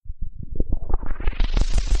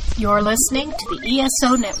You're listening to the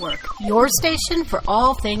ESO Network, your station for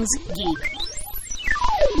all things geek.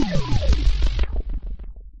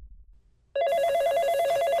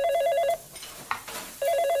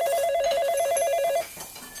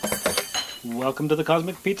 Welcome to the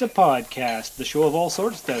Cosmic Pizza Podcast, the show of all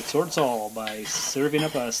sorts that sorts all by serving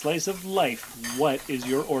up a slice of life. What is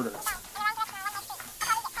your order?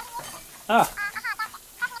 Ah,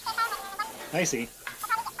 I see.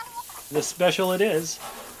 The special it is.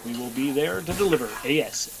 We will be there to deliver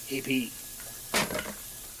ASAP.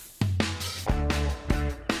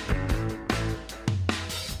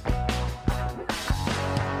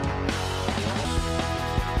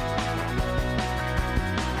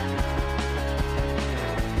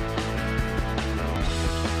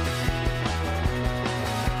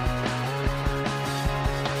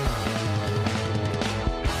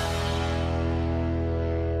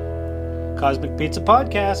 Cosmic Pizza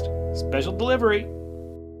Podcast, special delivery.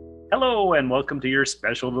 Hello, and welcome to your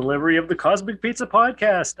special delivery of the Cosmic Pizza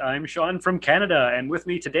Podcast. I'm Sean from Canada, and with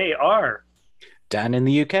me today are... Dan in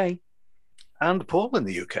the UK. And Paul in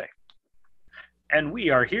the UK. And we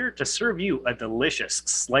are here to serve you a delicious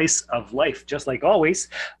slice of life. Just like always,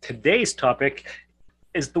 today's topic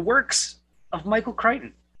is the works of Michael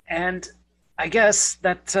Crichton. And I guess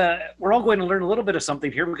that we're all going to learn a little bit of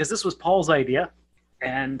something here because this was Paul's idea.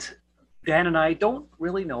 And Dan and I don't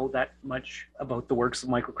really know that much about the works of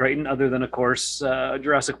Michael Crichton other than, of course,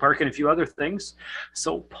 Jurassic Park and a few other things.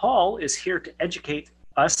 So Paul is here to educate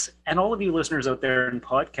us and all of you listeners out there in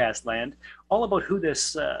podcast land all about who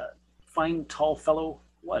this fine, tall fellow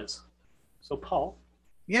was. So, Paul.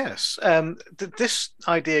 Yes, this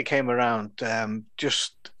idea came around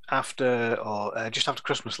just after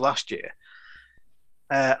Christmas last year.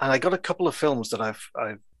 And I got a couple of films that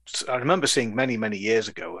I remember seeing many years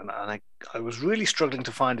ago, and I was really struggling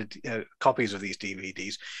to find copies of these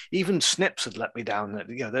DVDs. Even Snips had let me down.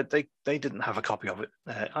 They didn't have a copy of it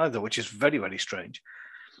either, which is very strange.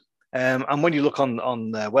 And when you look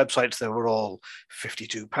on their websites, they were all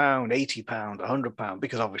 £52, £80, £100,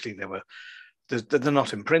 because obviously they're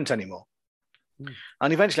not in print anymore.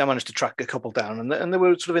 And eventually I managed to track a couple down, and they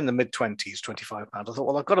were sort of in the mid-20s, £25. I thought,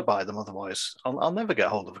 well, I've got to buy them, otherwise I'll never get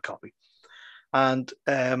hold of a copy. And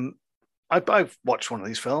I've watched one of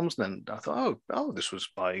these films, and then I thought, oh, this was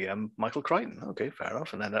by Michael Crichton. Okay, fair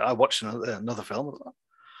enough. And then I watched another film. And I thought,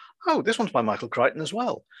 oh, this one's by Michael Crichton as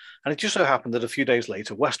well. And it just so happened that a few days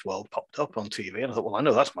later, Westworld popped up on TV, and I thought, well, I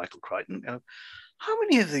know that's Michael Crichton. How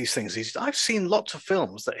many of these things? I've seen lots of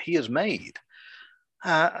films that he has made,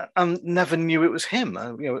 and never knew it was him.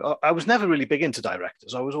 I was never really big into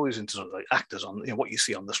directors. I was always into sort of like actors on what you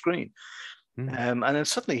see on the screen. And then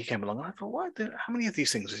suddenly he came along, and I thought, how many of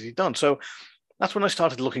these things has he done? So that's when I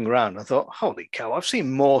started looking around. I thought, holy cow, I've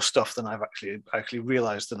seen more stuff than I've actually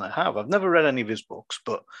realized than I have. I've never read any of his books,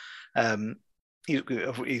 but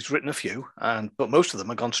he's written a few, but most of them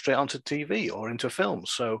have gone straight onto TV or into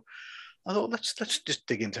films. So I thought, let's just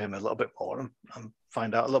dig into him a little bit more and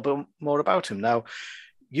find out a little bit more about him. Now,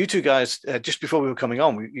 you two guys, just before we were coming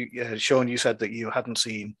on, Sean, you said that you hadn't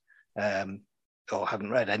seen or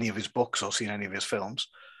hadn't read any of his books or seen any of his films,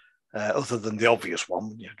 other than the obvious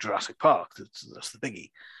one, Jurassic Park. That's the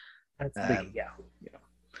biggie. That's the biggie, yeah.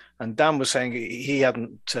 And Dan was saying he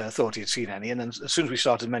hadn't thought he'd seen any, and then as soon as we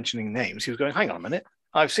started mentioning names, he was going, hang on a minute,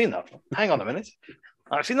 I've seen that one. Hang on a minute,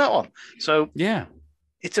 I've seen that one. So yeah,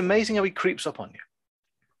 it's amazing how he creeps up on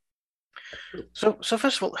you. So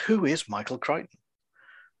first of all, who is Michael Crichton?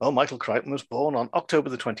 Well, Michael Crichton was born on October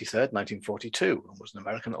the 23rd, 1942, and was an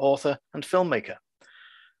American author and filmmaker.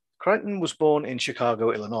 Crichton was born in Chicago,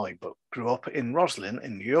 Illinois, but grew up in Roslyn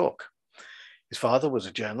in New York. His father was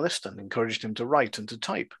a journalist and encouraged him to write and to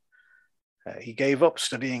type. He gave up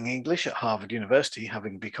studying English at Harvard University,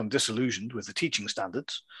 having become disillusioned with the teaching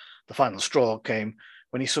standards. The final straw came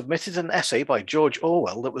when he submitted an essay by George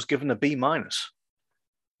Orwell that was given a B-.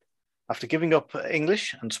 After giving up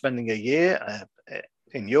English and spending a year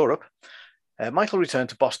in Europe, Michael returned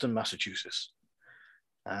to Boston, Massachusetts,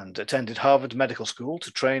 and attended Harvard Medical School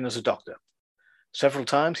to train as a doctor. Several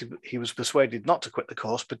times he was persuaded not to quit the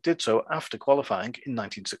course, but did so after qualifying in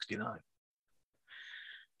 1969.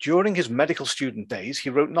 During his medical student days, he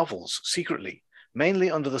wrote novels secretly,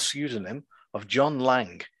 mainly under the pseudonym of John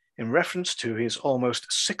Lang, in reference to his almost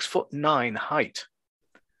 6'9" height.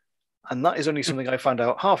 And that is only something I found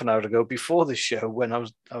out half an hour ago before this show, when I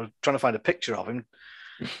was trying to find a picture of him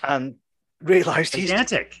and realized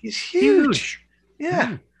he's huge.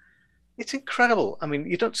 Yeah. It's incredible. I mean,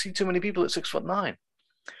 you don't see too many people at 6'9".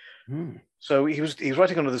 So he was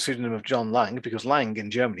writing under the pseudonym of John Lang, because Lang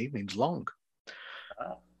in Germany means long.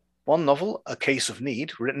 One novel, A Case of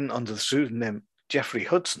Need, written under the pseudonym Geoffrey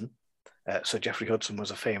Hudson. So Geoffrey Hudson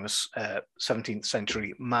was a famous 17th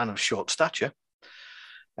century man of short stature,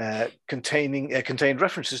 contained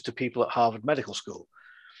references to people at Harvard Medical School,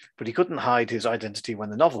 but he couldn't hide his identity when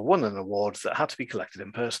the novel won an award that had to be collected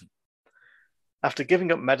in person. After giving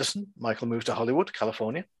up medicine, Michael moved to Hollywood,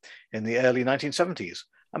 California, in the early 1970s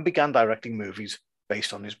and began directing movies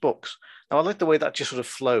based on his books. Now, I like the way that just sort of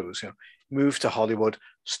flows. Moved to Hollywood,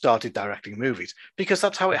 started directing movies, because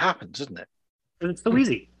that's how it happens, isn't it? It's so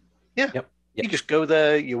easy. Yeah. Yep. You just go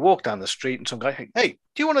there, you walk down the street, and some guy, hey,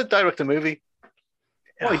 do you want to direct a movie?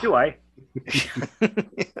 Boy, do I.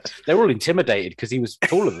 They're all intimidated because he was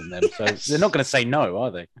taller than them, so they're not going to say no,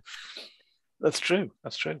 are they? That's true.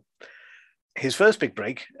 That's true. His first big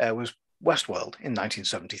break was Westworld in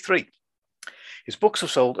 1973. His books have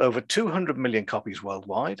sold over 200 million copies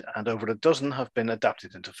worldwide, and over a dozen have been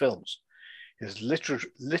adapted into films. His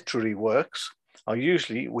literary works are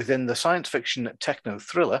usually within the science fiction,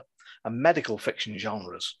 techno-thriller, and medical fiction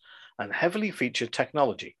genres, and heavily feature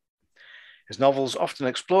technology. His novels often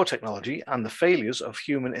explore technology and the failures of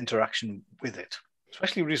human interaction with it,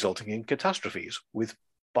 especially resulting in catastrophes with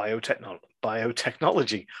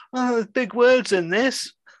biotechnology. Oh, there's big words in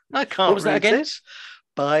this. I can't What was that read again? this.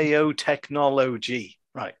 Biotechnology.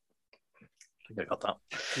 Right. I think I got that.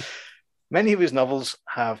 Many of his novels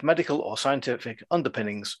have medical or scientific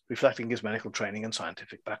underpinnings, reflecting his medical training and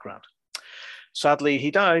scientific background. Sadly,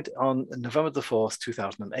 he died on November the 4th,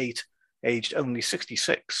 2008, aged only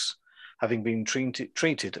 66, having been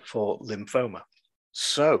treated for lymphoma.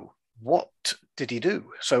 So, what did he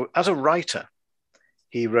do? So, as a writer,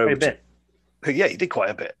 he wrote Quite a bit. Yeah, he did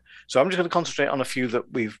quite a bit. So I'm just going to concentrate on a few that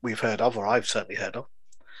we've heard of, or I've certainly heard of.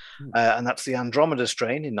 And that's the Andromeda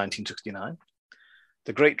Strain in 1969,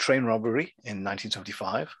 The Great Train Robbery in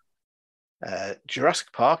 1975,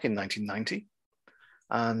 Jurassic Park in 1990,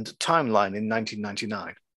 and Timeline in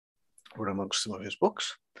 1999 were amongst some of his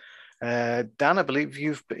books. Dan, I believe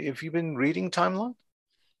have you been reading Timeline?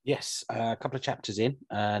 Yes, a couple of chapters in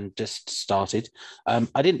and just started.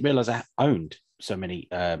 I didn't realize I owned so many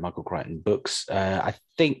Michael Crichton books. I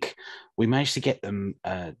think we managed to get them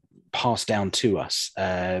passed down to us.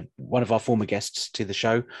 One of our former guests to the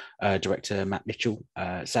show, director Matt Mitchell,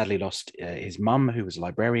 sadly lost his mum, who was a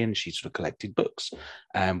librarian. She sort of collected books,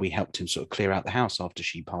 and we helped him sort of clear out the house after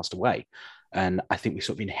she passed away. And I think we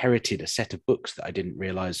sort of inherited a set of books that I didn't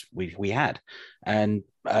realize we had. And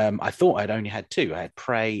I thought I'd only had two. I had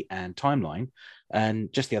Prey and Timeline.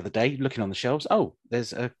 And just the other day, looking on the shelves,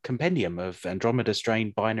 there's a compendium of Andromeda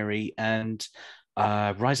Strain, Binary, and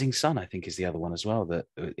Rising Sun, I think, is the other one as well that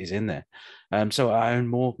is in there. So I own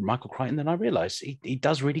more Michael Crichton than I realized. He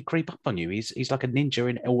does really creep up on you. He's like a ninja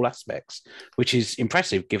in all aspects, which is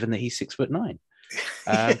impressive given that he's 6'9".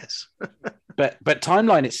 Yes. but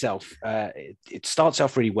Timeline itself, it starts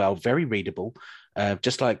off really well, very readable.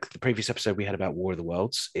 Just like the previous episode we had about War of the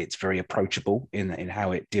Worlds, it's very approachable in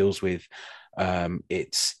how it deals with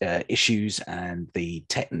its issues and the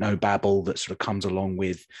techno babble that sort of comes along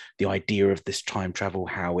with the idea of this time travel,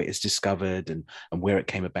 how it is discovered and where it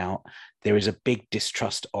came about. There is a big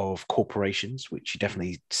distrust of corporations, which you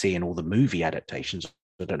definitely see in all the movie adaptations.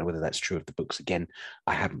 I don't know whether that's true of the books. Again,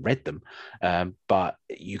 I haven't read them, but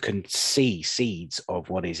you can see seeds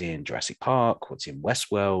of what is in Jurassic Park, what's in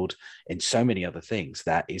Westworld, and so many other things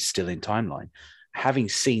that is still in Timeline. Having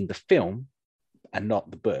seen the film and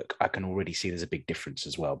not the book, I can already see there's a big difference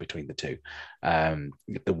as well between the two.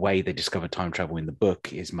 The way they discover time travel in the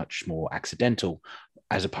book is much more accidental,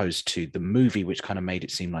 as opposed to the movie, which kind of made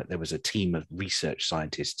it seem like there was a team of research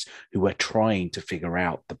scientists who were trying to figure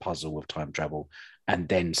out the puzzle of time travel and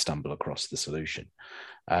then stumble across the solution.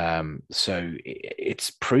 So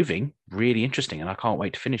it's proving really interesting, and I can't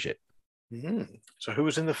wait to finish it. So who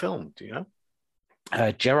was in the film? Do you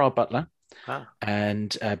know? Gerard Butler.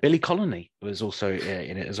 And Billy Connolly was also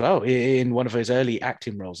in it as well, in one of his early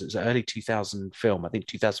acting roles. It was an early 2000 film, I think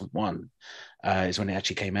 2001 is when it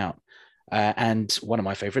actually came out. And one of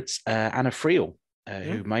my favorites, Anna Friel,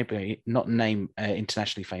 who may be not named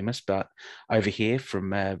internationally famous, but over here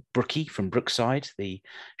from Brookie, from Brookside, the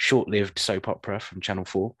short-lived soap opera from Channel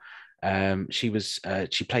 4. She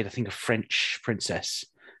played, I think, a French princess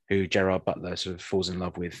who Gerard Butler sort of falls in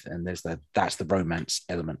love with, and that's the romance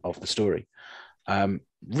element of the story.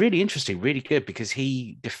 Really interesting, really good, because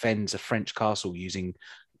he defends a French castle using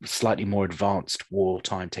slightly more advanced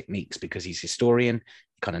wartime techniques because he's a historian,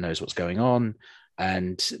 he kind of knows what's going on,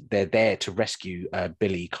 and they're there to rescue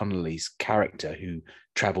Billy Connolly's character who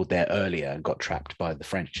traveled there earlier and got trapped by the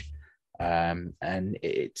French. And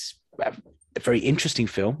it's a very interesting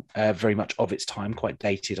film, very much of its time, quite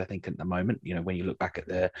dated, I think, at the moment. You know, when you look back at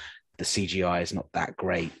the CGI is not that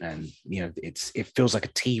great, and you know, it feels like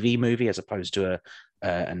a TV movie as opposed to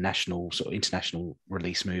a national sort of international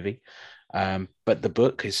release movie. But the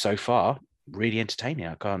book is so far really entertaining.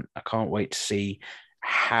 I can't wait to see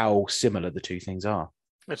how similar the two things are.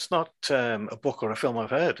 It's not a book or a film I've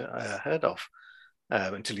heard of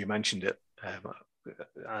until you mentioned it,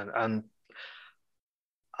 and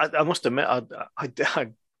I must admit I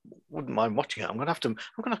wouldn't mind watching it. I'm gonna have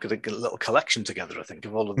to get a little collection together, I think,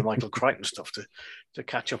 of all of the Michael Crichton stuff to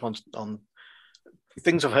catch up on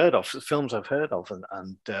things I've heard of, films I've heard of,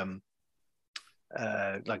 and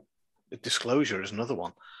like Disclosure is another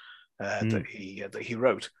one that he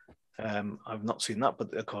wrote. I've not seen that,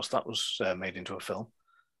 but of course that was made into a film.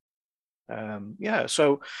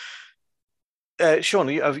 So Sean,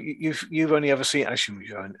 you've only ever seen? Actually,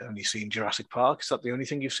 you've only seen Jurassic Park. Is that the only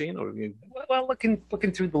thing you've seen, or have you? Well,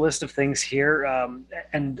 looking through the list of things here,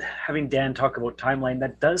 and having Dan talk about timeline,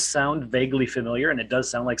 that does sound vaguely familiar, and it does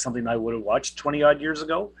sound like something I would have watched 20 odd years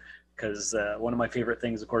ago. Because one of my favorite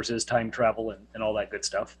things, of course, is time travel and all that good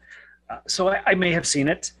stuff. So I may have seen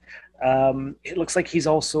it. It looks like he's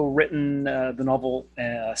also written the novel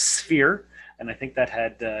Sphere. And I think that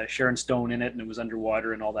had Sharon Stone in it, and it was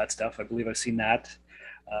underwater and all that stuff. I believe I've seen that.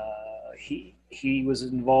 He was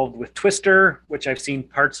involved with Twister, which I've seen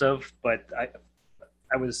parts of, but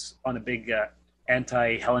I was on a big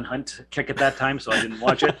anti-Helen Hunt kick at that time, so I didn't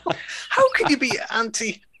watch it. How could you be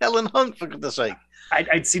anti-Helen Hunt, for goodness sake?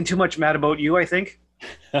 I'd seen too much Mad About You, I think.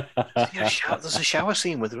 There's a shower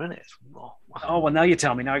scene with her in it. Oh, well, now you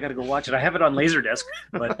tell me. Now I got to go watch it. I have it on Laserdisc,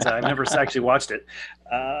 but I've never actually watched it.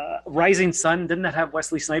 Rising Sun, didn't that have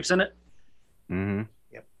Wesley Snipes in it? Mm-hmm.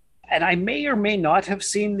 Yep. And I may or may not have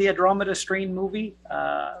seen the Andromeda Strain movie.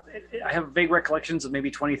 I have vague recollections of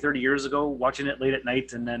maybe 20, 30 years ago, watching it late at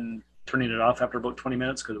night and then turning it off after about 20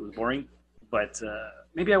 minutes because it was boring. But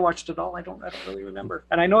maybe I watched it all. I don't really remember.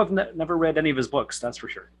 And I know I've never read any of his books, that's for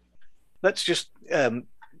sure. Let's just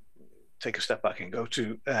take a step back and go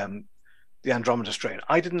to the Andromeda Strain.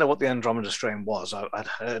 I didn't know what the Andromeda Strain was. I'd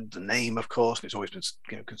heard the name, of course, and it's always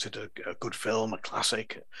been considered a good film, a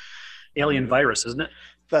classic. Alien virus, isn't it?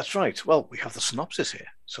 That's right. Well, we have the synopsis here,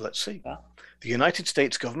 so let's see. Yeah. The United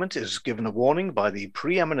States government is given a warning by the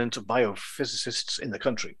preeminent biophysicists in the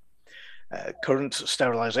country. Current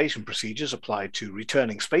sterilization procedures applied to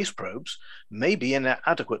returning space probes may be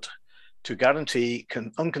inadequate to guarantee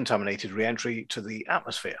uncontaminated re-entry to the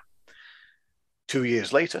atmosphere. 2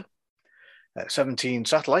 years later, 17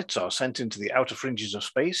 satellites are sent into the outer fringes of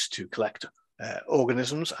space to collect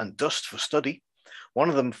organisms and dust for study. One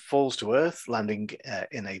of them falls to Earth, landing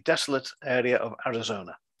in a desolate area of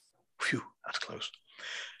Arizona. Phew, that's close.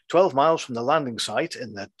 12 miles from the landing site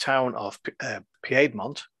in the town of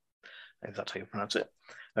Piedmont, if that's how you pronounce it,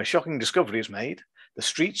 a shocking discovery is made. The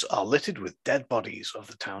streets are littered with dead bodies of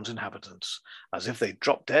the town's inhabitants, as if they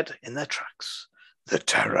dropped dead in their tracks. The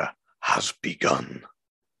terror has begun.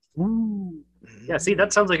 Yeah, see,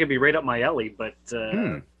 that sounds like it'd be right up my alley, but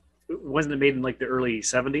wasn't it made in like the early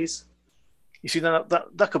 70s? You see,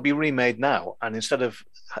 that could be remade now, and instead of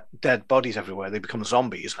dead bodies everywhere, they become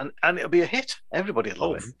zombies, and it'll be a hit. Everybody would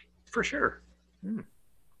love it. For sure.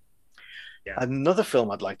 Yeah. Another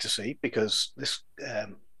film I'd like to see, because this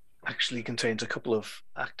actually contains a couple of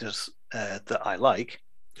actors that I like.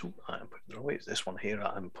 This one here,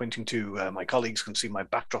 I'm pointing to, my colleagues can see my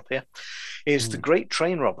backdrop here, is The Great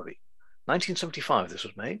Train Robbery. 1975 this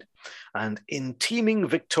was made, and in teeming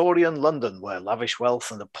Victorian London, where lavish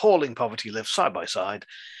wealth and appalling poverty live side by side,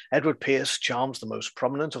 Edward Pearce charms the most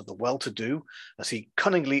prominent of the well-to-do as he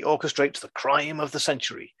cunningly orchestrates the crime of the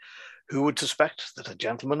century. Who would suspect that a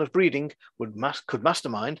gentleman of breeding could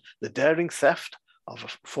mastermind the daring theft of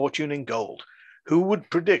a fortune in gold? Who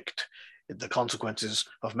would predict the consequences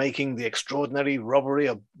of making the extraordinary robbery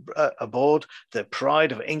aboard the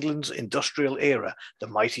pride of England's industrial era, the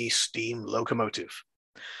mighty steam locomotive?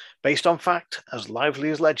 Based on fact, as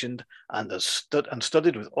lively as legend, and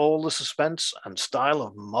studied with all the suspense and style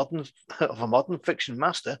of a modern fiction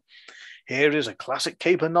master, here is a classic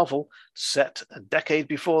caper novel set a decade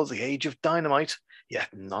before the age of dynamite, yet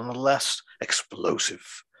nonetheless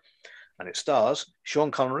explosive. And it stars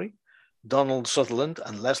Sean Connery, Donald Sutherland,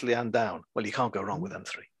 and Leslie Ann Down. Well, you can't go wrong with them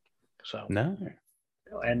three. So no.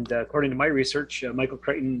 And according to my research, Michael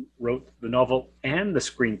Crichton wrote the novel and the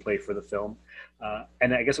screenplay for the film.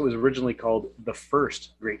 And I guess it was originally called The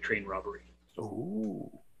First Great Train Robbery.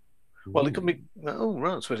 Ooh. Well, it could be. Oh,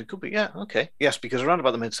 right. So it could be. Yeah. Okay. Yes, because around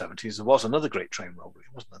about the mid-70s, there was another great train robbery,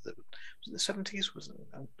 wasn't there? Was it the 70s? Was it?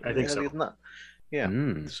 I think so. Than that. Yeah.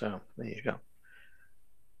 So there you go.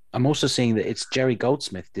 I'm also seeing that it's Jerry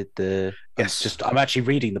Goldsmith did the. Yes. I'm actually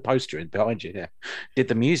reading the poster behind you. Yeah, did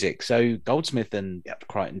the music. So Goldsmith and Yep.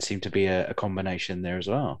 Crichton seem to be a combination there as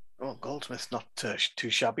well. Oh, Goldsmith's not too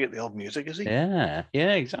shabby at the old music, is he? Yeah,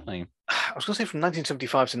 exactly. I was going to say from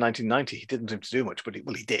 1975 to 1990, he didn't seem to do much, but he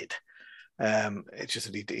did. It's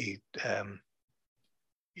just that he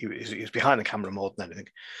was behind the camera more than anything.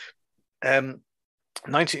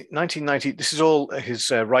 1990. This is all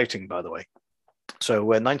his writing, by the way. So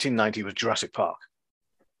 1990 was Jurassic Park.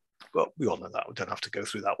 Well, we all know that. We don't have to go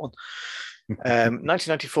through that one.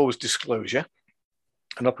 1994 was Disclosure,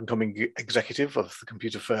 an up-and-coming executive of the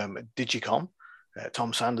computer firm Digicom.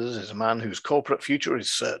 Tom Sanders is a man whose corporate future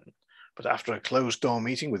is certain. But after a closed-door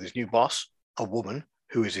meeting with his new boss, a woman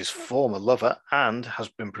who is his former lover and has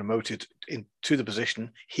been promoted into the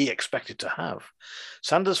position he expected to have,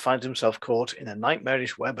 Sanders finds himself caught in a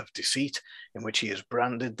nightmarish web of deceit in which he is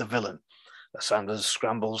branded the villain. As Sanders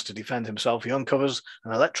scrambles to defend himself, he uncovers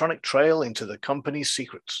an electronic trail into the company's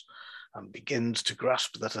secrets and begins to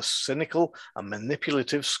grasp that a cynical and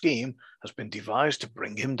manipulative scheme has been devised to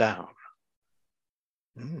bring him down.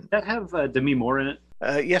 Did that have Demi Moore in it?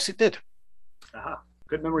 Yes, it did. Aha.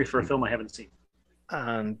 Good memory for a film I haven't seen.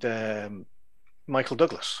 And Michael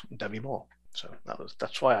Douglas and Demi Moore. So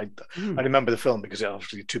that's why I remember the film, because it's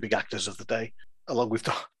obviously two big actors of the day, along with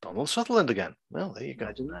Donald Sutherland again. Well, there you go.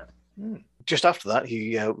 Imagine that. Just after that,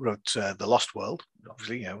 he wrote The Lost World.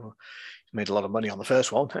 Obviously, he made a lot of money on the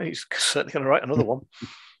first one. He's certainly going to write another one.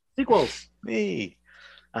 Sequels. Hey.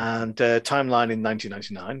 And Timeline in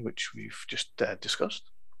 1999, which we've just discussed.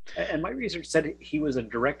 And my research said he was a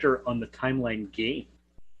director on the Timeline game.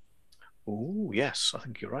 Oh, yes, I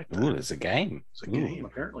think you're right. Oh, there's a game. It's a game.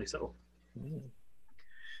 Apparently so.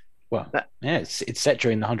 Well, yeah, it's set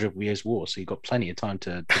during the 100 Years' War, so you've got plenty of time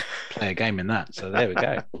to play a game in that. So there we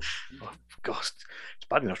go. Oh, gosh, it's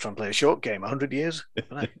bad enough trying to play a short game. 100 years?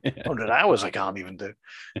 100 hours I can't even do.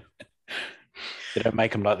 They don't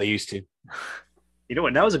make them like they used to. You know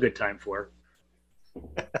what? Now is a good time for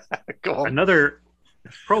Go on. another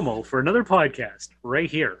promo for another podcast right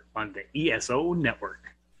here on the ESO Network.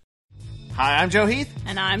 Hi, I'm Joe Heath.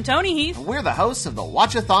 And I'm Tony Heath. And we're the hosts of the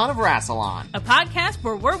Watchathon of Rassilon. A podcast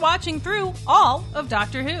where we're watching through all of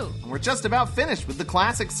Doctor Who. And we're just about finished with the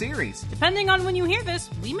classic series. Depending on when you hear this,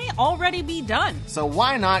 we may already be done. So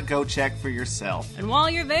why not go check for yourself? And while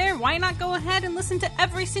you're there, why not go ahead and listen to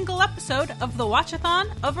every single episode of the Watchathon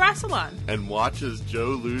of Rassilon? And watch as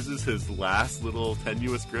Joe loses his last little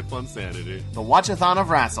tenuous grip on sanity. The Watchathon of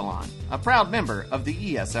Rassilon, a proud member of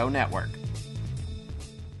the ESO Network.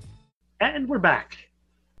 And we're back.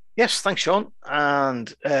 Yes, thanks, Sean.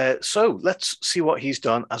 And so let's see what he's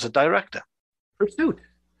done as a director. Pursuit.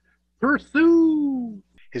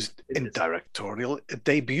 His directorial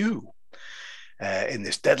debut in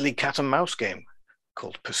this deadly cat and mouse game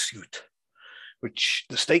called Pursuit, which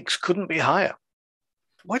the stakes couldn't be higher.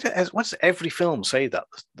 Why does every film say that?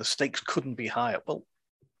 The stakes couldn't be higher. Well,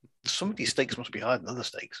 some of these stakes must be higher than other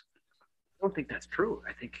stakes. I don't think that's true.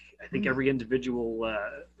 I think every individual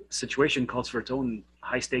situation calls for its own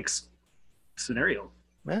high stakes scenario.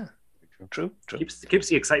 Yeah, true. Keeps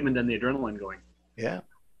the excitement and the adrenaline going. Yeah.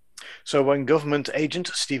 So when government agent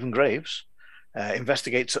Stephen Graves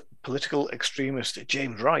investigates political extremist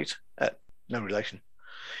James Wright, no relation,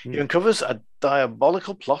 he uncovers a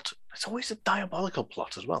diabolical plot. It's always a diabolical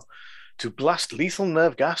plot as well, to blast lethal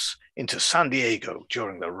nerve gas into San Diego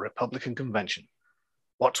during the Republican convention.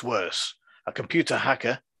 What's worse, a computer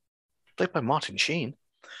hacker, played by Martin Sheen,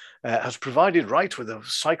 has provided Wright with a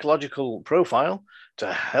psychological profile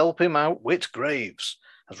to help him outwit Graves.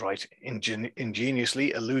 As Wright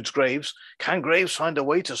ingeniously eludes Graves, can Graves find a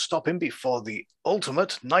way to stop him before the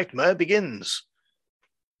ultimate nightmare begins?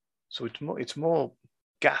 So it's more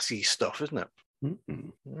gassy stuff, isn't it?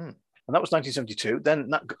 And that was 1972.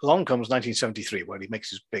 Then along comes 1973, where he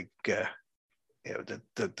makes his big,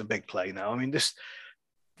 the big play. Now, I mean,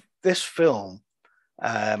 this film,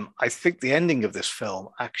 I think the ending of this film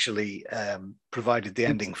actually provided the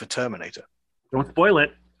ending for Terminator. Don't spoil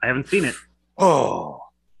it. I haven't seen it. Oh,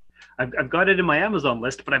 I've got it in my Amazon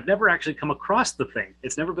list, but I've never actually come across the thing.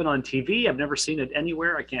 It's never been on TV. I've never seen it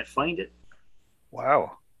anywhere. I can't find it.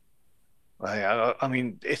 Wow. I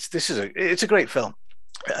mean, it's a great film.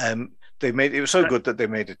 It was so good that they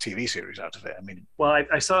made a TV series out of it. I mean, well,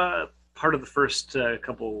 I saw part of the first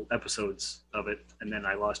couple episodes of it, and then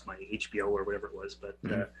I lost my HBO or whatever it was. But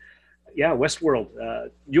yeah, Westworld,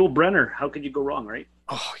 Yul Brynner. How could you go wrong, right?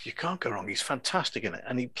 Oh, you can't go wrong. He's fantastic in it,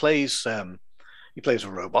 and he plays a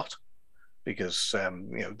robot. because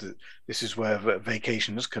this is where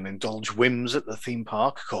vacationers can indulge whims at the theme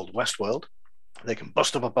park called Westworld. They can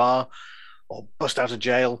bust up a bar, or bust out of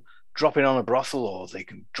jail, drop in on a brothel, or they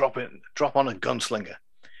can drop on a gunslinger.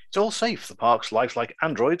 It's all safe. The park's lifelike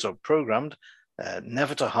androids are programmed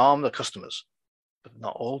never to harm the customers. But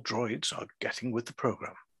not all droids are getting with the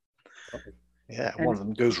program. Okay. Yeah, one of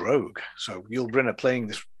them goes rogue. So Yul Brynner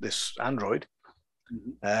playing this android.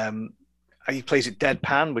 Mm-hmm. He plays it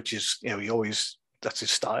deadpan, which is, that's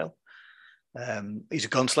his style. He's a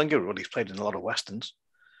gunslinger, but he's played in a lot of westerns.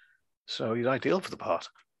 So he's ideal for the part.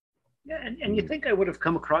 Yeah, and you think I would have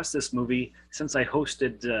come across this movie since I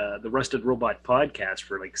hosted the Rusted Robot podcast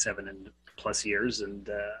for like 7 and plus years, and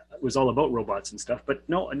it was all about robots and stuff. But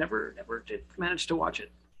no, I never did manage to watch it.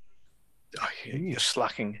 Oh, you're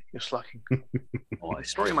slacking. Oh,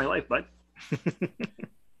 story of my life, bud.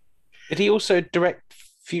 Did he also direct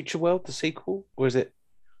Future World, the sequel, or is it?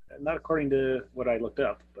 Not according to what I looked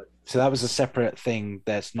up, but so that was a separate thing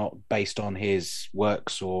that's not based on his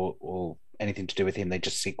works or anything to do with him. They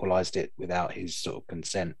just sequelized it without his sort of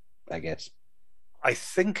consent, I guess. I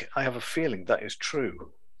think I have a feeling that is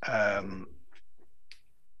true. Hence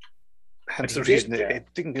the reason it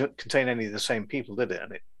didn't contain any of the same people, did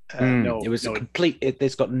it? And it was a complete.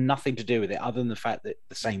 It's got nothing to do with it, other than the fact that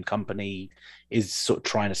the same company is sort of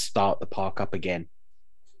trying to start the park up again.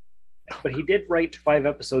 But he did write 5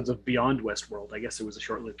 episodes of Beyond Westworld. I guess it was a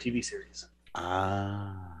short-lived TV series.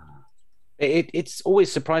 It's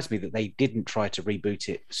always surprised me that they didn't try to reboot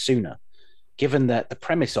it sooner, given that the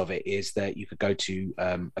premise of it is that you could go to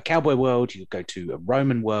a cowboy world, you could go to a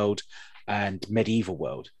Roman world, and medieval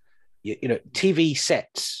world. TV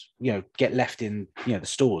sets, get left in, the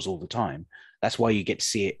stores all the time. That's why you get to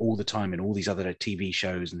see it all the time in all these other TV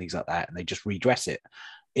shows and things like that, and they just redress it.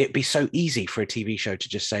 It'd be so easy for a TV show to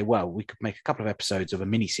just say, well, we could make a couple of episodes of a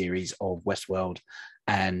mini-series of Westworld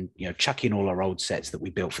and, chuck in all our old sets that we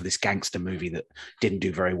built for this gangster movie that didn't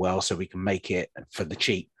do very well, so we can make it for the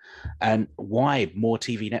cheap. And why more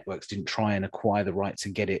TV networks didn't try and acquire the rights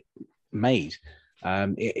and get it made.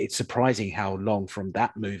 It's surprising how long from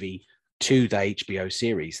that movie to the HBO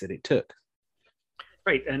series that it took.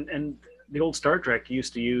 Right, and the old Star Trek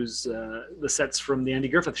used to use the sets from the Andy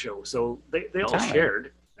Griffith Show, so they all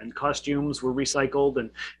shared, and costumes were recycled, and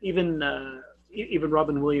even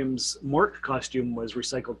Robin Williams' Mork costume was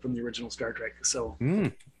recycled from the original Star Trek. So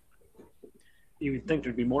you would think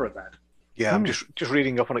there'd be more of that. Yeah, I'm just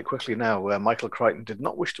reading up on it quickly now. Michael Crichton did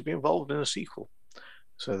not wish to be involved in a sequel,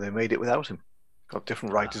 so they made it without him. Got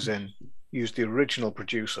different writers in, used the original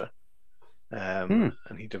producer, and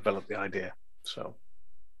he developed the idea. So,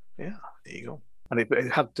 yeah, there you go. And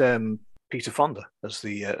it had Peter Fonda as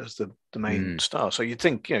the main star. So you'd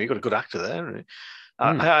think, you got a good actor there.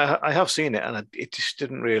 I have seen it, and it just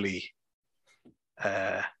didn't really.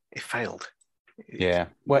 It failed. Yeah,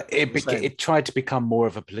 well, it tried to become more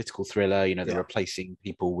of a political thriller. They're replacing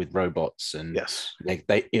people with robots, and they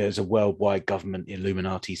it's a worldwide government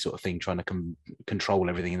Illuminati sort of thing, trying to control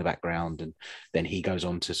everything in the background, and then he goes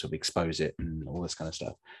on to sort of expose it and all this kind of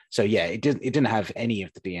stuff. So yeah, it didn't have any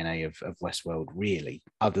of the DNA of Westworld really,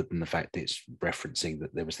 other than the fact that it's referencing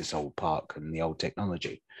that there was this old park and the old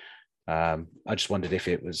technology. I just wondered if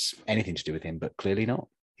it was anything to do with him, but clearly not.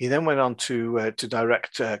 He then went on to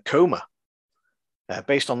direct Coma.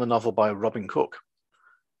 Based on the novel by Robin Cook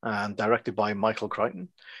and directed by Michael Crichton.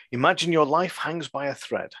 Imagine your life hangs by a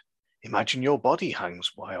thread. Imagine your body hangs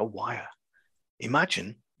by a wire.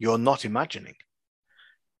 Imagine you're not imagining.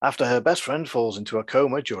 After her best friend falls into a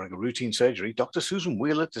coma during a routine surgery, Dr. Susan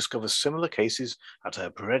Wheeler discovers similar cases at her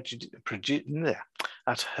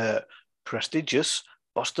prestigious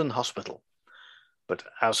Boston hospital. But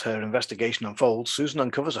as her investigation unfolds, Susan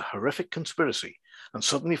uncovers a horrific conspiracy and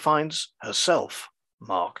suddenly finds herself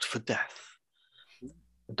marked for death.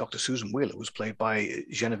 Dr. Susan Wheeler was played by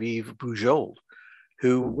Genevieve Bujold,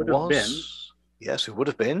 who would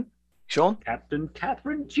have been, Sean? Captain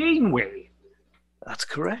Catherine Janeway. That's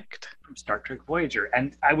correct. From Star Trek Voyager.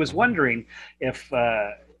 And I was wondering if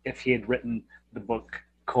he had written the book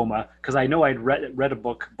Coma, because I know I'd read a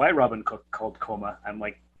book by Robin Cook called Coma. I'm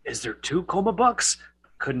like, is there 2 Coma books?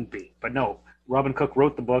 Couldn't be. But no, Robin Cook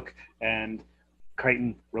wrote the book, and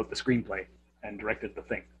Crichton wrote the screenplay and directed the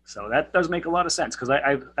thing. So that does make a lot of sense, because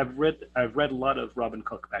I've read a lot of Robin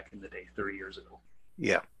Cook back in the day, 30 years ago.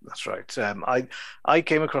 Yeah, that's right. I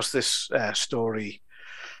came across this story.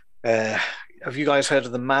 Have you guys heard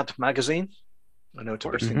of the Mad magazine? I know it's a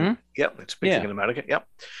big thing. Yep, it's a big thing in America. Yep.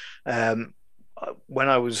 When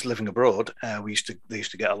I was living abroad, they used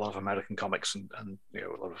to get a lot of American comics and a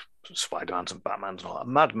lot of Spider-Mans and Batmans and all that.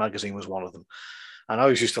 Mad magazine was one of them. And I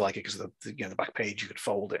always used to like it because the back page, you could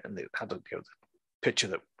fold it, and it had the picture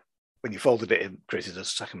that when you folded it, it created a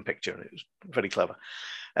second picture, and it was very clever.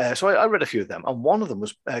 So I read a few of them, and one of them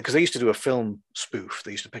was because they used to do a film spoof.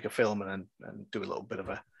 They used to pick a film and do a little bit of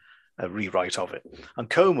a rewrite of it, and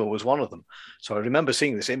Coma was one of them. So I remember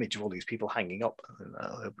seeing this image of all these people hanging up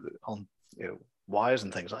on wires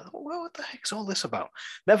and things. I thought, well, what the heck's all this about?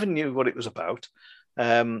 Never knew what it was about.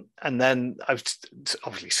 And then I've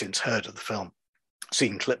obviously since heard of the film,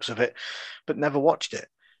 seen clips of it, but never watched it.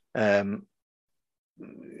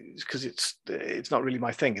 Because it's not really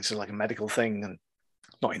my thing. It's like a medical thing, and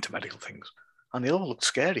not into medical things. And they all look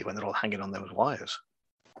scary when they're all hanging on those wires.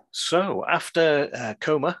 So after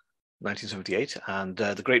Coma, 1978, and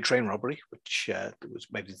The Great Train Robbery, which was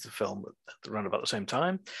made into the film around about the same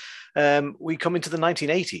time, we come into the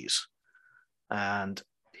 1980s, and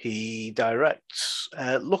he directs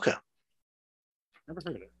Looker. Never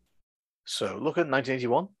heard of it. So Looker,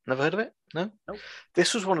 1981. Never heard of it? No? Nope.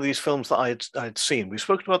 This was one of these films that I'd seen. We've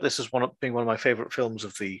spoken about this as being one of my favorite films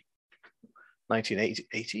of the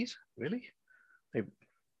 1980s. Really? Maybe.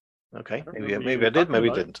 Okay. Maybe I did. Maybe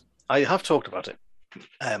I didn't. I have talked about it.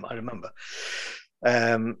 I remember.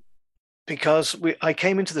 Because I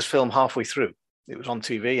came into this film halfway through. It was on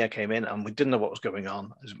TV. I came in and we didn't know what was going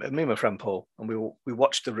on. It was me and my friend Paul, and we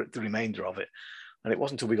watched the remainder of it. And it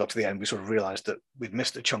wasn't until we got to the end we sort of realised that we'd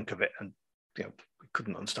missed a chunk of it, and we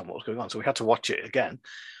couldn't understand what was going on. So we had to watch it again.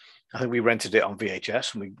 I think we rented it on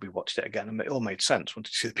VHS, and we watched it again, and it all made sense once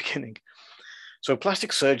you see the beginning. So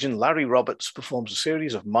plastic surgeon Larry Roberts performs a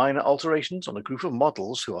series of minor alterations on a group of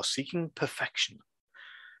models who are seeking perfection.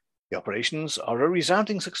 The operations are a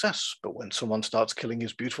resounding success, but when someone starts killing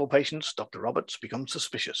his beautiful patients, Dr. Roberts becomes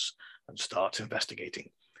suspicious and starts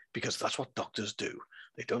investigating, because that's what doctors do.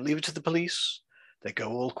 They don't leave it to the police. They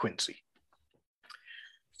go all Quincy.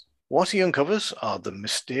 What he uncovers are the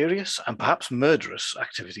mysterious and perhaps murderous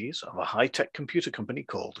activities of a high-tech computer company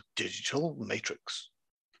called Digital Matrix.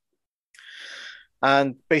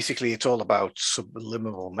 And basically, it's all about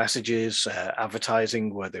subliminal messages,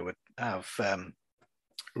 advertising, where they would have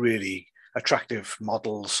really attractive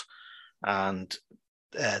models, and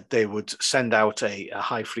they would send out a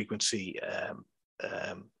high-frequency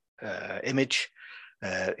image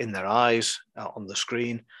in their eyes on the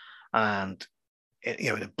screen, and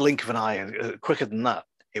in a blink of an eye, quicker than that,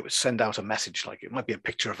 it would send out a message, like it might be a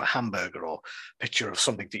picture of a hamburger or a picture of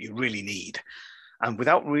something that you really need. And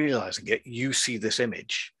without realizing it, you see this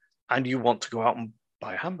image and you want to go out and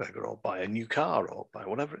buy a hamburger or buy a new car or buy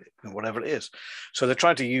whatever it is. So they're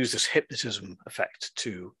trying to use this hypnotism effect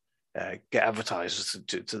to get advertisers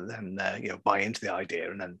to then buy into the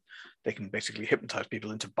idea, and then they can basically hypnotize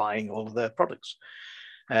people into buying all of their products.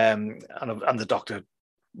 And the doctor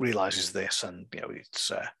realizes this, and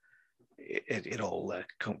it all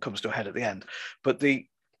comes to a head at the end. But the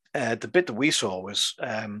bit that we saw was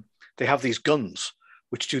they have these guns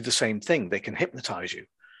which do the same thing. They can hypnotize you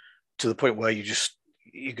to the point where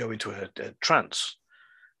you go into a trance.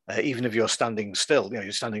 Even if you're standing still,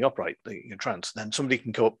 you're standing upright, you're trance. Then somebody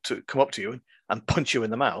can come up to you and punch you in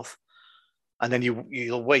the mouth, and then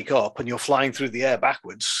you'll wake up and you're flying through the air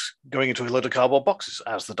backwards, going into a load of cardboard boxes,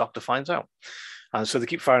 as the doctor finds out. And so they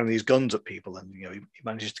keep firing these guns at people, and he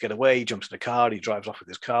manages to get away. He jumps in a car, he drives off with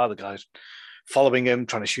his car. The guy's following him,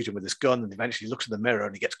 trying to shoot him with his gun, and eventually looks in the mirror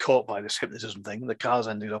and he gets caught by this hypnotism thing. The car's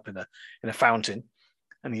ended up in a fountain,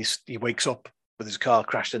 and he wakes up with his car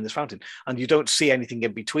crashed in this fountain, and you don't see anything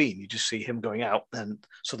in between. You just see him going out, and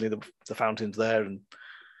suddenly the fountain's there, and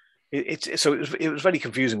it was very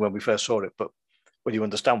confusing when we first saw it. But when you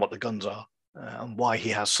understand what the guns are and why he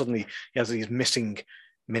has these missing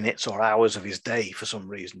minutes or hours of his day for some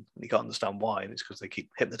reason, and you can't understand why, and it's because they keep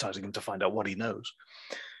hypnotizing him to find out what he knows.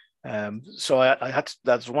 So I had to,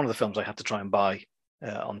 that's one of the films I had to try and buy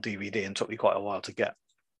on DVD, and took me quite a while to get.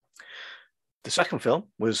 The second film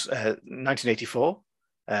was 1984,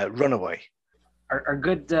 Runaway. Our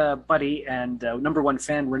good buddy and number one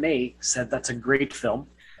fan, Renee, said that's a great film.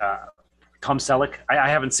 Tom Selleck, I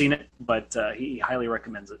haven't seen it, but he highly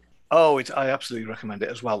recommends it. Oh, I absolutely recommend it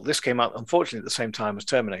as well. This came out, unfortunately, at the same time as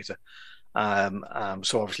Terminator.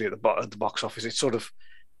 So obviously at the box office, it should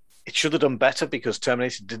have done better, because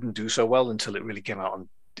Terminator didn't do so well until it really came out on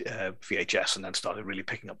VHS and then started really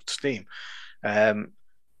picking up steam.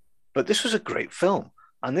 But this was a great film.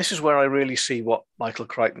 And this is where I really see what Michael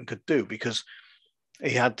Crichton could do, because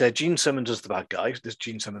he had Gene Simmons as the bad guy. This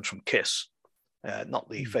Gene Simmons from Kiss, not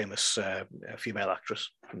the famous female actress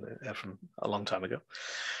from a long time ago.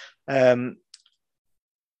 And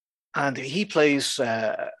he plays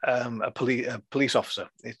a police officer.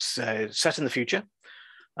 It's set in the future,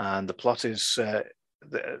 and the plot is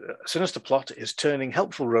the sinister plot is turning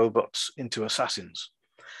helpful robots into assassins,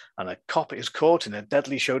 and a cop is caught in a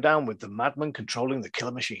deadly showdown with the madman controlling the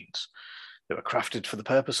killer machines. They were crafted for the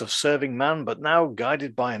purpose of serving man, but now,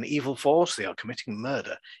 guided by an evil force, they are committing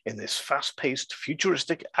murder in this fast-paced,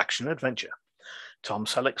 futuristic action-adventure. Tom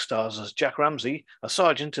Selleck stars as Jack Ramsey, a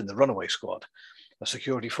sergeant in the Runaway Squad, a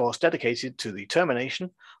security force dedicated to the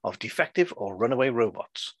termination of defective or runaway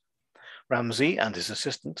robots. Ramsey and his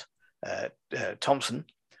assistant, Thompson,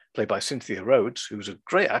 played by Cynthia Rhodes, who's a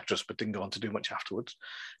great actress but didn't go on to do much afterwards,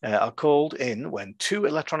 are called in when two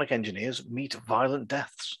electronic engineers meet violent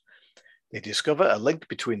deaths. They discover a link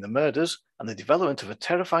between the murders and the development of a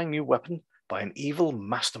terrifying new weapon by an evil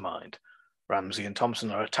mastermind. Ramsey and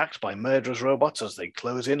Thompson are attacked by murderous robots as they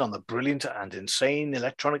close in on the brilliant and insane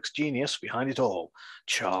electronics genius behind it all,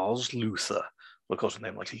 Charles Luther. Well, of course, a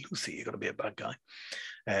name like Luther, you've got to be a bad guy.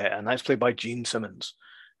 And that's played by Gene Simmons.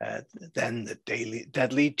 Then the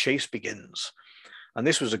deadly chase begins. And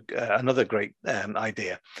this was another great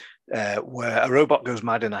idea, where a robot goes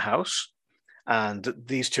mad in a house, and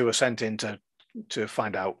these two are sent in to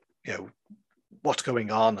find out, what's going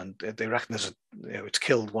on, and they reckon it's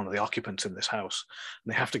killed one of the occupants in this house,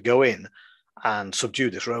 and they have to go in and subdue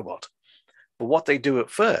this robot. But what they do at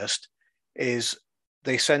first is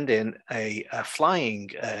they send in a flying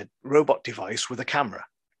robot device with a camera.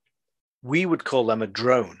 We would call them a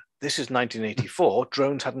drone. This is 1984.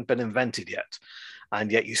 Drones hadn't been invented yet.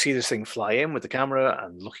 And yet you see this thing fly in with the camera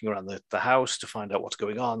and looking around the house to find out what's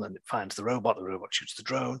going on, and it finds the robot shoots the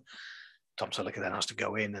drone. Tom Selleck then has to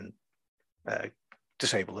go in and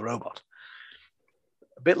disable the robot.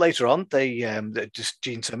 A bit later on,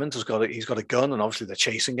 Gene Simmons he's got a gun, and obviously they're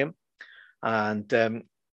chasing him. And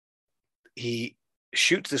he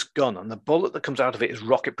shoots this gun, and the bullet that comes out of it is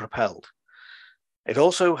rocket propelled. It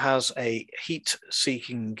also has a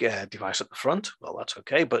heat-seeking device at the front. Well, that's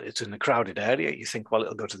okay, but it's in a crowded area. You think, well,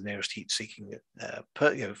 it'll go to the nearest heat-seeking,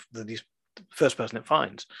 the first person it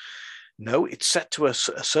finds. No, it's set to a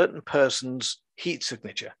certain person's heat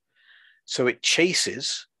signature. So it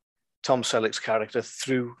chases Tom Selleck's character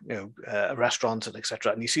through, a restaurant and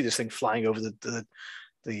etc. And you see this thing flying over the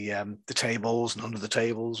tables and under the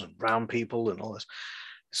tables and round people and all this.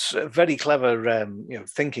 It's very clever,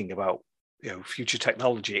 thinking about future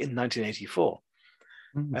technology in 1984.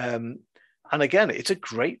 Mm-hmm. And again, it's a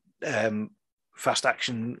great fast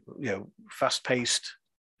action, fast-paced,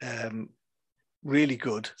 really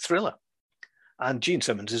good thriller. And Gene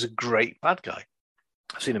Simmons is a great bad guy.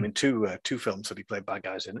 I've seen him in two films that he played bad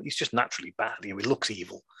guys in. He's just naturally bad. He looks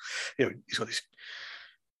evil. He's got this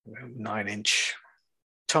 9-inch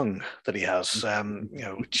tongue that he has,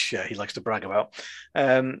 which he likes to brag about.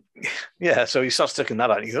 So he starts sticking that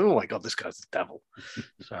out, and you go, "Oh my God, this guy's the devil."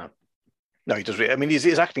 So, no, he does.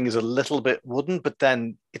 His acting is a little bit wooden, but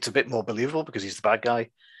then it's a bit more believable because he's the bad guy.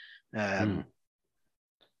 But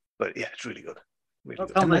yeah, it's really good. Really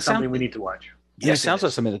good. And that's something we need to watch. Yes, it sounds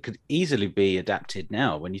like something that could easily be adapted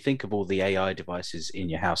now. When you think of all the AI devices in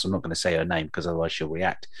your house, I'm not going to say her name because otherwise she'll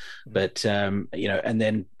react. But and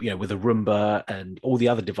then with a Roomba and all the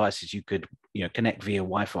other devices you could connect via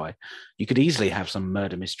Wi-Fi, you could easily have some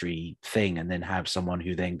murder mystery thing, and then have someone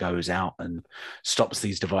who then goes out and stops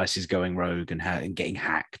these devices going rogue and getting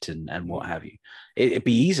hacked and what have you. It'd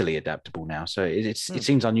be easily adaptable now. So it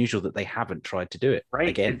seems unusual that they haven't tried to do it. Right?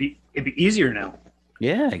 Again. It'd be easier now.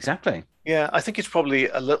 Yeah, exactly. Yeah, I think it's probably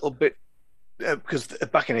a little bit because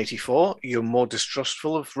back in '84, you're more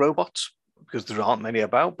distrustful of robots because there aren't many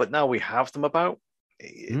about. But now we have them about.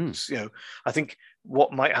 It's, I think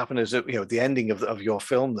what might happen is that the ending of your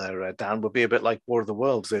film there, Dan, would be a bit like War of the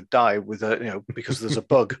Worlds. They'd die with because there's a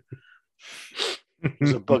bug.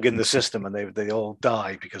 There's a bug in the system, and they all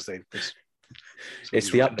die because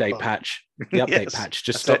it's the update patch. The update patch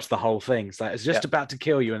just stops the whole thing. It's like it's just about to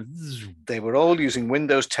kill you, and they were all using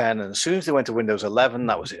Windows 10, and as soon as they went to Windows 11,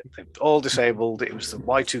 that was it. They were all disabled. It was the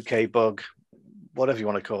Y2K bug, whatever you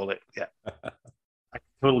want to call it. Yeah, I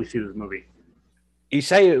totally see this movie. You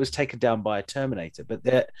say it was taken down by a Terminator, but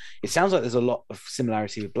it sounds like there's a lot of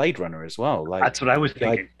similarity with Blade Runner as well. Like that's what I was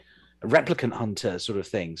thinking. A replicant hunter sort of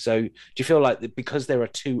thing. So do you feel like because there are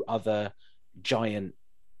two other giant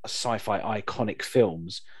sci-fi iconic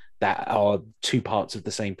films that are two parts of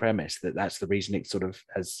the same premise, that's the reason it sort of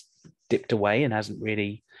has dipped away and hasn't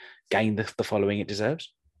really gained the following it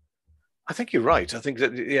deserves? I think you're right. I think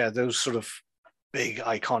that those sort of big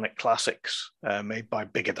iconic classics made by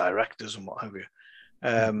bigger directors and what have you,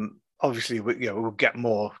 obviously we'll get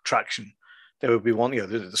more traction. There would be one,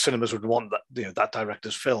 the cinemas would want that that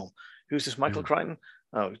director's film. Who's this Michael Crichton?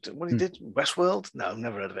 Oh, what he did? Westworld? No,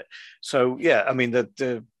 never heard of it. So yeah, I mean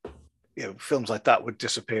the films like that would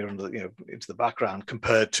disappear into the background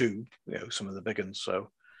compared to some of the big ones.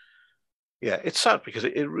 So yeah, it's sad because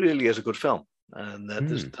it really is a good film, and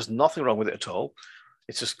there's nothing wrong with it at all.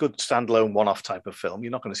 It's just good standalone one-off type of film.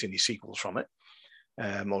 You're not going to see any sequels from it,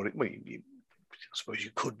 I suppose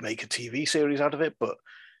you could make a TV series out of it, but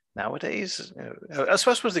nowadays, I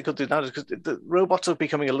suppose they could do now because the robots are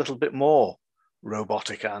becoming a little bit more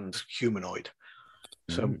robotic and humanoid.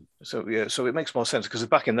 So it makes more sense because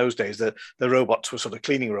back in those days, the robots were sort of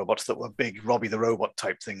cleaning robots that were big Robbie the Robot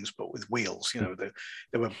type things, but with wheels.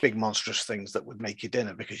 They were big monstrous things that would make you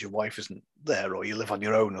dinner because your wife isn't there or you live on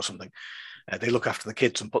your own or something. They look after the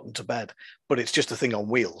kids and put them to bed, but it's just a thing on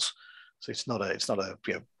wheels. So it's not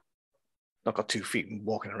not got 2 feet and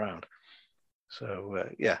walking around. So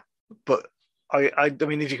but I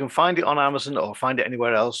mean, if you can find it on Amazon or find it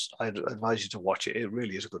anywhere else, I'd advise you to watch it. It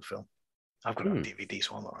really is a good film. I've got it on DVD,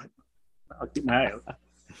 so I'm all right. I'll keep my eye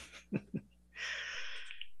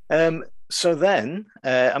out. So then,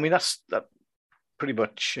 I mean, that pretty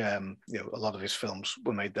much, a lot of his films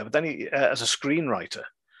were made there. But then he, as a screenwriter,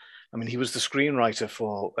 I mean, he was the screenwriter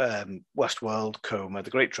for Westworld, Coma, The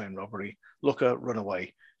Great Train Robbery, Looker,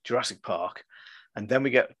 Runaway, Jurassic Park. And then we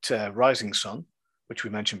get Rising Sun, which we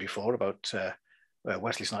mentioned before about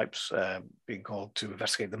Wesley Snipes being called to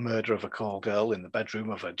investigate the murder of a call girl in the bedroom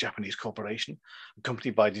of a Japanese corporation,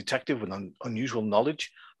 accompanied by a detective with unusual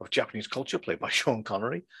knowledge of Japanese culture, played by Sean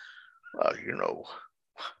Connery. Well,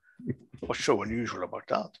 what's so unusual about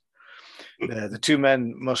that? The two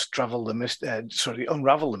men must unravel the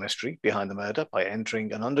mystery behind the murder by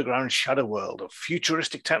entering an underground shadow world of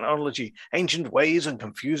futuristic technology, ancient ways, and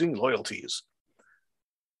confusing loyalties.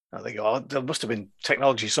 Now they go, there must have been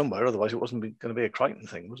technology somewhere, otherwise it wasn't going to be a Crichton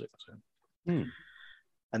thing, was it? So.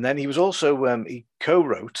 And then he was also, he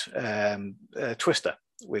co-wrote Twister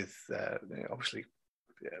with, obviously,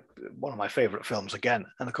 one of my favourite films again.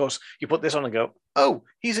 And of course, you put this on and go, oh,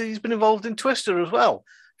 he's been involved in Twister as well,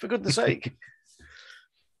 for goodness sake.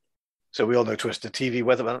 So we all know Twister. TV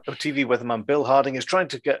weatherman Bill Harding is trying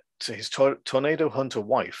to get to his tornado hunter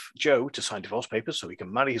wife, Jo, to sign divorce papers so he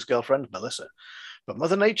can marry his girlfriend, Melissa. But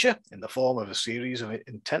Mother Nature, in the form of a series of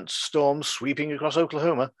intense storms sweeping across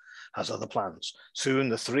Oklahoma, has other plans. Soon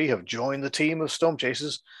the three have joined the team of storm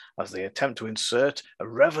chasers as they attempt to insert a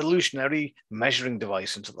revolutionary measuring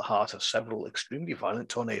device into the heart of several extremely violent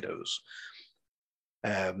tornadoes.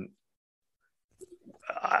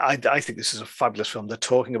 I think this is a fabulous film. They're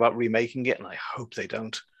talking about remaking it, and I hope they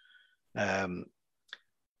don't. What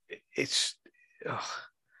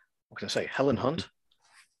can I say? Helen Hunt.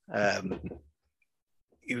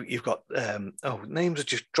 You've got names are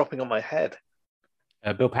just dropping on my head.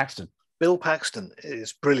 Bill Paxton. Bill Paxton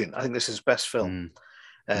is brilliant. I think this is his best film,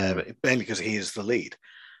 mainly because he is the lead,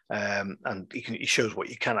 and he shows what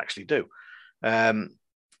you can actually do. And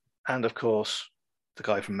of course, the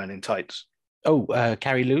guy from Men in Tights. Oh,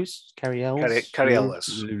 Carrie Elwes. Carrie Elwes. Yeah,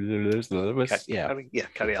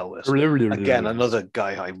 Carrie Elwes. Again, another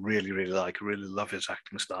guy I really, really like. I really love his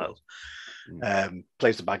acting style.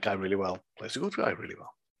 Plays the bad guy really well. Plays the good guy really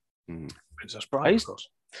well. Princess Bride, of course.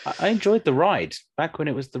 I enjoyed The Ride back when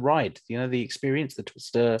it was The Ride. The experience, the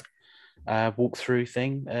Twister walkthrough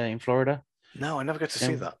thing in Florida. No, I never got to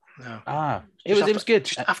see that. No. It was good.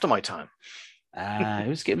 Just after my time. It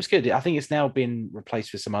was good. I think it's now been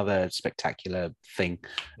replaced with some other spectacular thing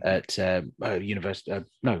at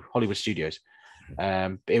Hollywood Studios.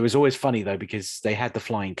 It was always funny though because they had the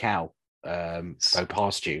flying cow go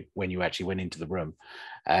past you when you actually went into the room,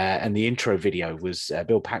 and the intro video was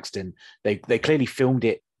Bill Paxton. They clearly filmed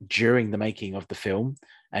it during the making of the film,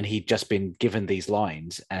 and he'd just been given these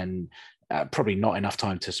lines and probably not enough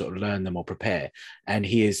time to sort of learn them or prepare. And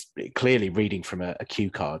he is clearly reading from a cue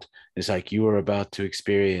card. It's like, you are about to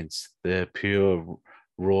experience the pure,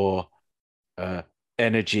 raw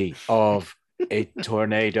energy of a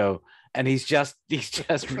tornado. And he's just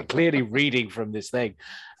clearly reading from this thing.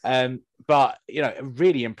 But, a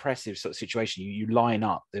really impressive sort of situation. You line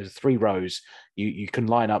up, there's 3 rows. You can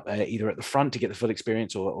line up either at the front to get the full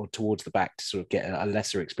experience or towards the back to sort of get a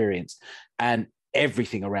lesser experience. And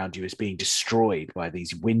everything around you is being destroyed by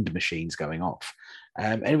these wind machines going off.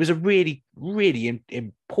 And it was a really, really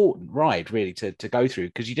important ride, really, to go through,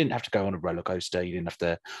 because you didn't have to go on a roller coaster. You didn't have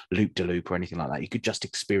to loop-de-loop or anything like that. You could just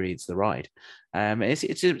experience the ride.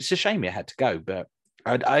 It's a shame it had to go, but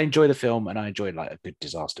I enjoy the film, and I enjoyed like a good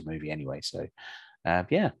disaster movie anyway. So, I'm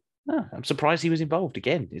surprised he was involved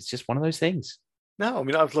again. It's just one of those things. No, I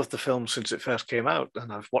mean, I've loved the film since it first came out,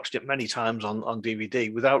 and I've watched it many times on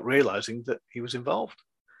DVD without realizing that he was involved.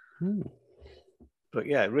 But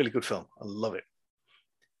yeah, really good film. I love it.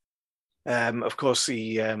 Of course,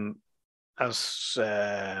 as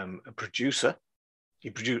a producer, he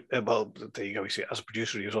produced. Well, there you go. You see, as a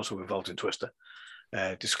producer, he was also involved in Twister,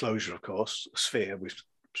 Disclosure, of course, Sphere, we've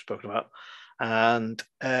spoken about, and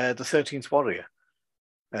the 13th Warrior,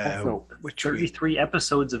 which 33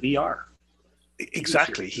 episodes of ER.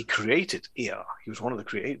 Exactly, he created ER. He was one of the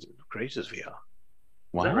creators of ER.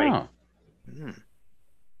 Wow. Right?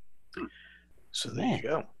 So there you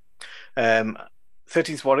go.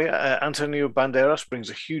 13th Warrior, Antonio Banderas brings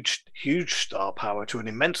a huge star power to an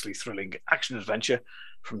immensely thrilling action adventure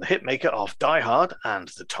from the hitmaker of Die Hard and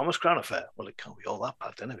the Thomas Crown Affair. Well, it can't be all that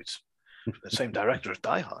bad, then, if it's the same director as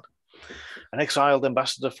Die Hard. An exiled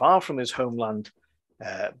ambassador far from his homeland,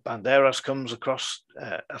 Banderas comes across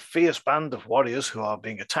a fierce band of warriors who are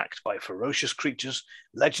being attacked by ferocious creatures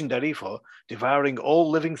legendary for devouring all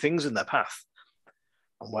living things in their path.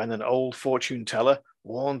 And when an old fortune teller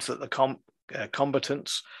warns that the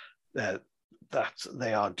combatants that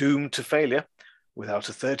they are doomed to failure without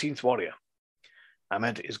a 13th warrior,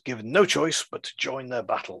 Ahmed is given no choice but to join their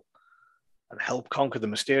battle and help conquer the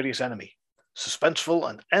mysterious enemy. Suspenseful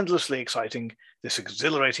and endlessly exciting, this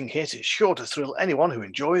exhilarating hit is sure to thrill anyone who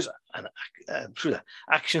enjoys an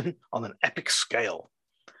action on an epic scale.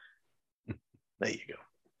 There you go.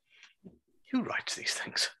 Who writes these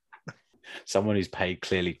things? Someone who's paid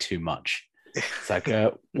clearly too much. It's like,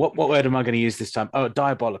 what word am I going to use this time? Oh,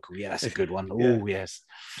 diabolical. Yeah, that's a good one. Oh, yes.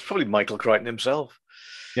 It's probably Michael Crichton himself.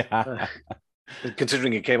 Yeah.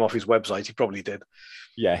 Considering it came off his website, he probably did.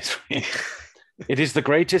 Yes. It is the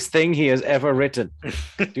greatest thing he has ever written.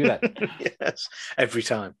 Do that. Yes, every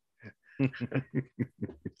time.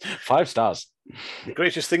 5 stars. The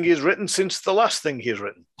greatest thing he has written since the last thing he has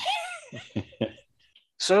written.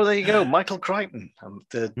 So there you go, Michael Crichton,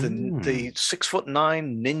 the 6'9"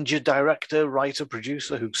 ninja director, writer,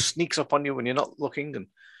 producer who sneaks up on you when you're not looking and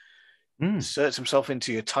inserts himself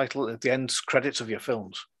into your title at the end credits of your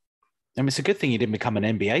films. I mean, it's a good thing he didn't become an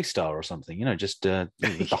NBA star or something, just the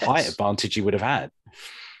height advantage he would have had.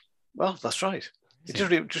 Well, that's right.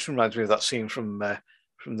 It just reminds me of that scene from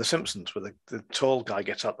The Simpsons where the tall guy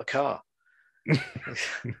gets out the car.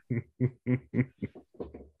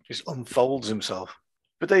 Just unfolds himself.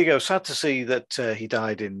 But there you go. Sad to see that he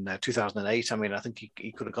died in 2008. I mean, I think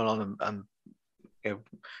he could have gone on and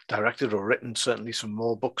directed or written certainly some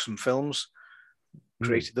more books and films,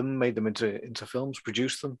 created them, made them into films,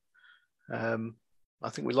 produced them. I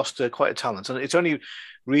think we lost quite a talent, and it's only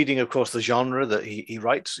reading, of course, the genre that he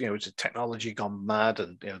writes. It's a technology gone mad,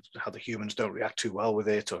 and how the humans don't react too well with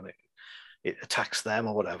it, or it attacks them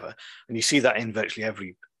or whatever. And you see that in virtually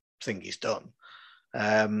everything he's done.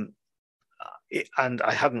 And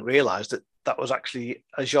I hadn't realised that was actually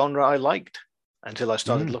a genre I liked until I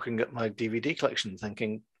started looking at my DVD collection,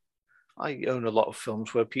 thinking I own a lot of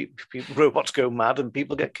films where robots go mad and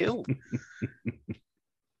people get killed.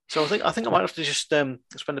 So I think I might have to just spend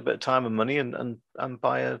a bit of time and money and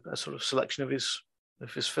buy a sort of selection of his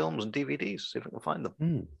films and DVDs, see if I can find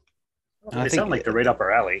them. They sound like they're right up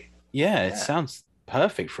our alley. Yeah, it sounds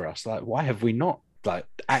perfect for us. Like, why have we not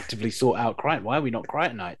actively sought out Crichton? Why are we not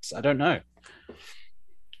Crichtonites? I don't know.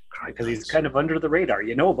 Because he's kind of under the radar.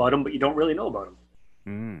 You know about him, but you don't really know about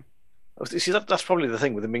him. You see, that's probably the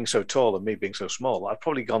thing with him being so tall and me being so small. I've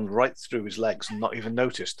probably gone right through his legs and not even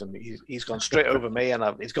noticed, and he's gone straight over me, and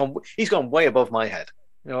he's gone way above my head.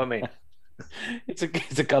 You know what I mean?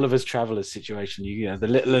 It's a Gulliver's Travellers situation. The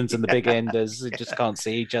little ones and the big enders just can't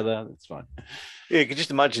see each other. That's fine. Yeah, you can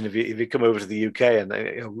just imagine if you come over to the UK and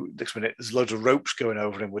next minute there's loads of ropes going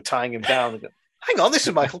over him, we're tying him down. And go, hang on, this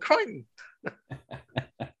is Michael Crichton.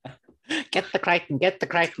 Get the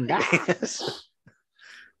Crichton. Yes.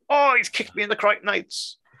 Oh, he's kicked me in the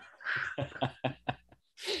Crichtonites.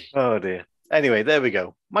 Oh dear. Anyway, there we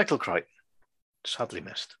go. Michael Crichton, sadly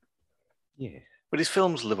missed. Yeah, but his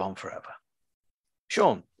films live on forever.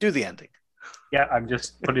 Sean, do the ending. Yeah, I'm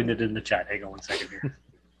just putting it in the chat. Hang on one second here.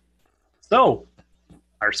 So,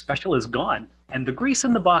 our special is gone, and the grease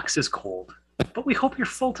in the box is cold, but we hope you're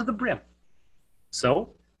full to the brim.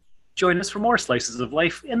 So, join us for more slices of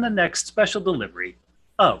life in the next special delivery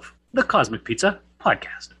of the Cosmic Pizza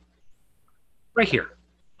Podcast. Right here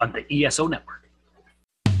on the ESO Network.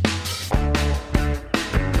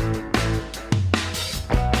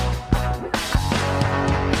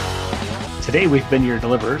 Today we've been your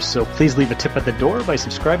deliverers, so please leave a tip at the door by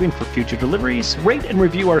subscribing for future deliveries, rate and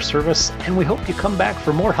review our service, and we hope you come back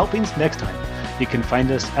for more helpings next time. You can find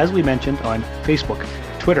us, as we mentioned, on Facebook,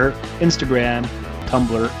 Twitter, Instagram,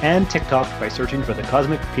 Tumblr, and TikTok by searching for the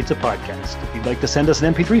Cosmic Pizza Podcast. If you'd like to send us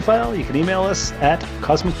an MP3 file, you can email us at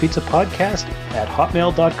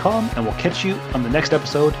cosmicpizzapodcast@hotmail.com, and we'll catch you on the next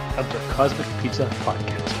episode of the Cosmic Pizza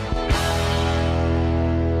Podcast.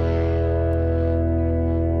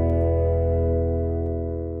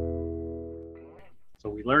 So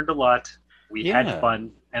we learned a lot, we had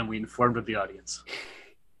fun, and we informed the audience.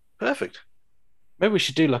 Perfect. Maybe we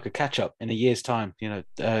should do like a catch up in a year's time.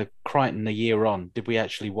 Crichton a year on. Did we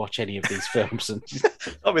actually watch any of these films?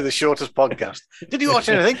 That'll be the shortest podcast. Did you watch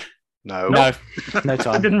anything? No time.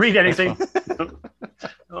 I didn't read anything.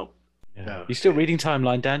 Oh. Yeah. No. You still reading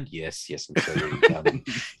Timeline, Dan? Yes, I'm still reading Timeline.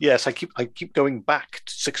 Yes, I keep going back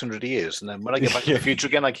 600 years, and then when I get back to the future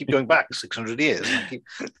again, I keep going back 600 years.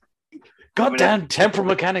 Goddamn temporal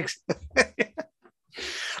mechanics.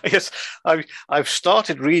 Yes, I've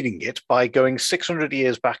started reading it by going 600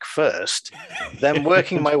 years back first, then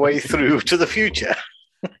working my way through to the future.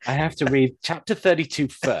 I have to read chapter 32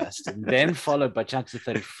 first, and then followed by chapter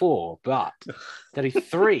 34. But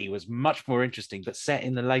 33 was much more interesting, but set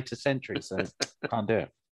in the later century, so can't do it.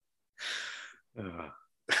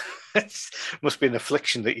 It must be an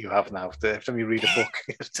affliction that you have now every time you read a book.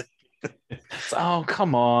 Oh,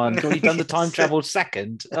 come on. Have you done the time travel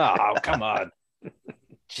second? Oh, come on.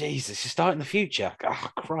 Jesus, you're starting the future.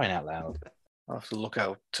 Oh, crying out loud. I'll have to look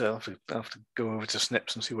out. I'll have to go over to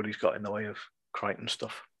Snips and see what he's got in the way of Crichton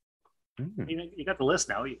stuff. You got the list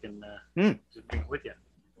now. You can just bring it with you.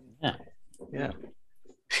 Yeah.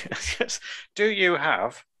 Yes. Do you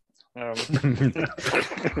have...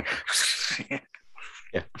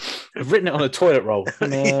 Yeah, I've written it on a toilet roll.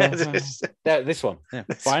 This one. Yeah.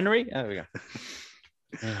 Binary? There we go.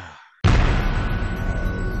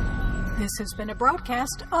 This has been a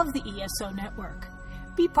broadcast of the ESO Network.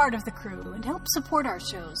 Be part of the crew and help support our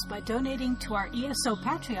shows by donating to our ESO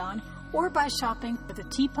Patreon or by shopping at the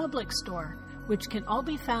TeePublic store, which can all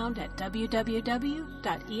be found at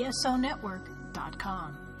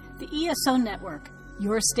www.esonetwork.com. The ESO Network,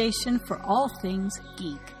 your station for all things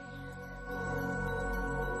geek.